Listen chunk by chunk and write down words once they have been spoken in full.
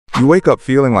You wake up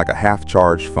feeling like a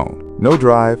half-charged phone. No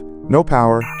drive, no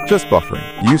power, just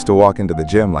buffering. You used to walk into the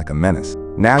gym like a menace.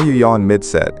 Now you yawn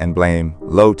mid-set and blame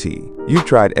low T. You've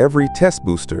tried every test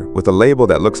booster with a label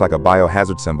that looks like a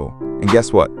biohazard symbol. And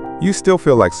guess what? You still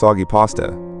feel like soggy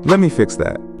pasta. Let me fix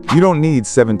that. You don't need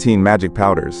 17 magic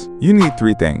powders. You need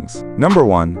 3 things. Number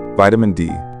 1, vitamin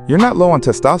D. You're not low on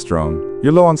testosterone,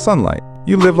 you're low on sunlight.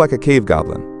 You live like a cave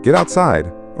goblin. Get outside,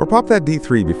 or pop that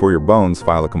D3 before your bones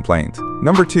file a complaint.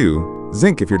 Number 2,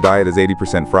 zinc. If your diet is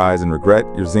 80% fries and regret,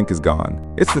 your zinc is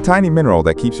gone. It's the tiny mineral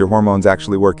that keeps your hormones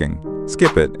actually working.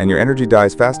 Skip it, and your energy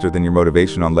dies faster than your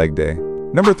motivation on leg day.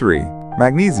 Number 3,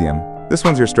 magnesium. This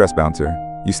one's your stress bouncer.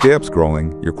 You stay up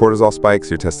scrolling, your cortisol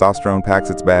spikes, your testosterone packs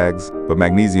its bags, but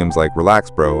magnesium's like, relax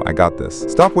bro, I got this.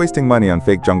 Stop wasting money on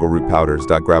fake jungle root powders.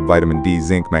 Grab vitamin D,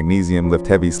 zinc, magnesium, lift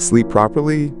heavy, sleep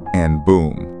properly, and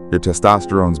boom, your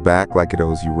testosterone's back like it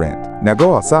owes you rent. Now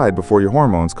go outside before your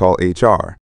hormones call HR.